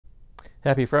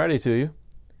Happy Friday to you.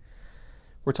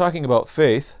 We're talking about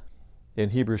faith in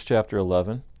Hebrews chapter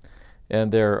 11,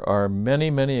 and there are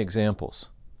many, many examples.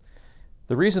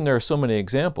 The reason there are so many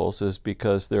examples is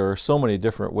because there are so many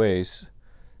different ways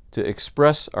to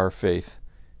express our faith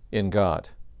in God.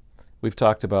 We've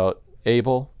talked about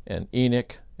Abel and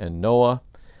Enoch and Noah.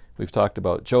 We've talked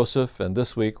about Joseph, and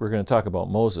this week we're going to talk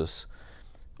about Moses.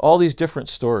 All these different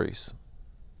stories.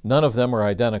 None of them are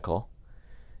identical.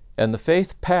 And the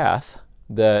faith path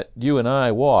that you and I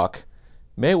walk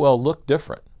may well look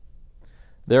different.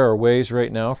 There are ways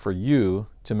right now for you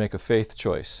to make a faith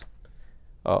choice,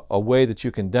 a way that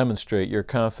you can demonstrate your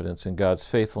confidence in God's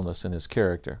faithfulness and His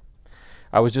character.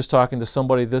 I was just talking to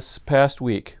somebody this past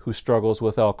week who struggles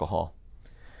with alcohol.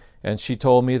 And she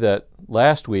told me that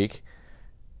last week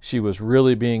she was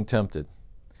really being tempted.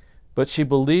 But she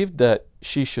believed that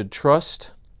she should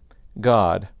trust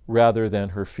God rather than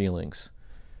her feelings.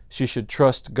 She should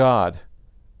trust God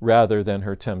rather than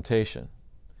her temptation,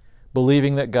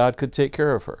 believing that God could take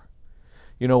care of her.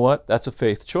 You know what? That's a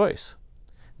faith choice.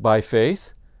 By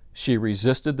faith, she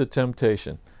resisted the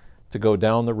temptation to go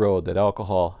down the road that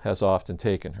alcohol has often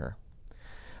taken her.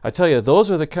 I tell you,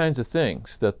 those are the kinds of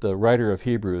things that the writer of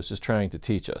Hebrews is trying to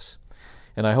teach us.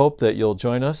 And I hope that you'll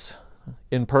join us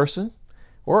in person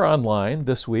or online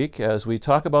this week as we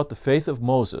talk about the faith of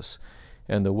Moses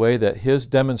and the way that his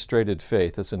demonstrated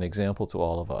faith is an example to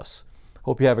all of us.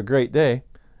 Hope you have a great day.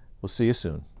 We'll see you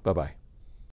soon. Bye-bye.